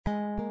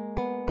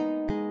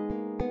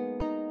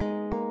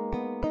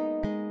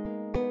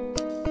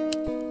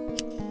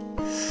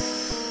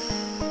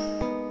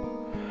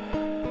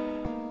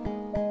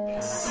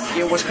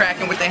Yeah, what's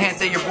cracking with the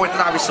gente? Your boy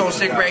Travie so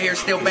sick right here,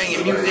 still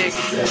banging music.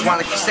 Just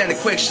want to send a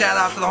quick shout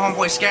out to the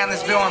homeboy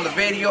Skanlessville on the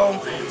video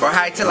for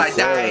High Till I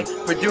Die,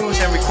 produced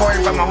and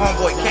recorded by my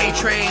homeboy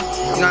KTrey.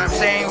 You know what I'm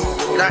saying?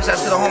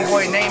 Gracias to the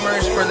homeboy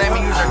Namers for letting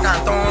me use their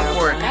canton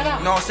for,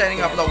 you know,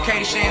 setting up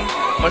location.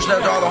 Much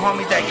love to all the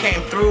homies that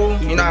came through.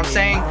 You know what I'm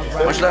saying?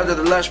 Much love to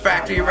the Lush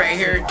Factory right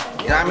here.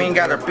 You know what I mean?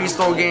 Got our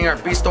Bisto getting our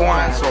Bisto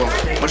on.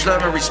 So much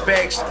love and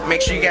respects.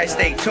 Make sure you guys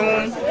stay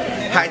tuned.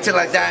 High Till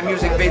I Die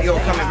music video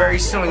coming very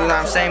soon. You know what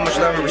I'm saying? Much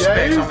love and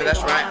respect. Homie,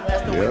 that's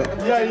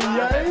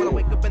right. When I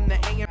wake up in the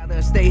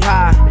AM, stay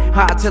high,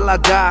 high till I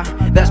die.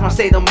 That's my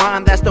state of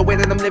mind. That's the way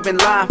that I'm living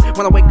life.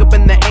 When I wake up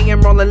in the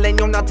AM, rolling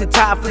leño not to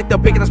tie. Flick the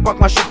big and spark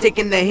my shit,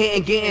 taking the hit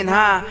and getting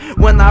high.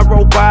 When I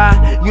roll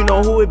by, you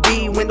know who it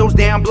be. Windows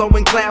down,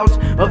 blowing clouds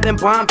of them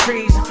palm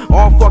trees.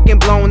 All fucking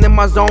blown in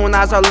my zone.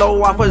 Eyes are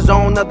low off a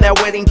zone of that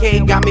wedding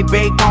cake. Got me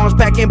baked on,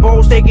 packing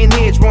bowls, taking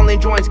hits, rolling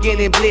joints,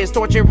 getting bliss,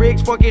 torching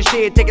rigs, fucking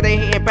shit, taking a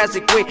hit and pass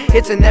it quick.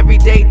 It's an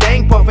everyday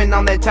thing, puffing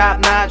on that top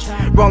notch,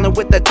 rolling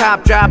with the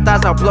top drop.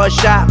 That's our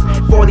bloodshot.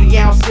 40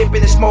 ounce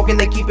sipping and smoking,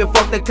 they keep it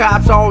fuck the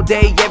cops all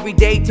day, every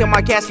day till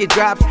my casket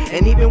drops.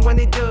 And even when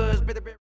it does.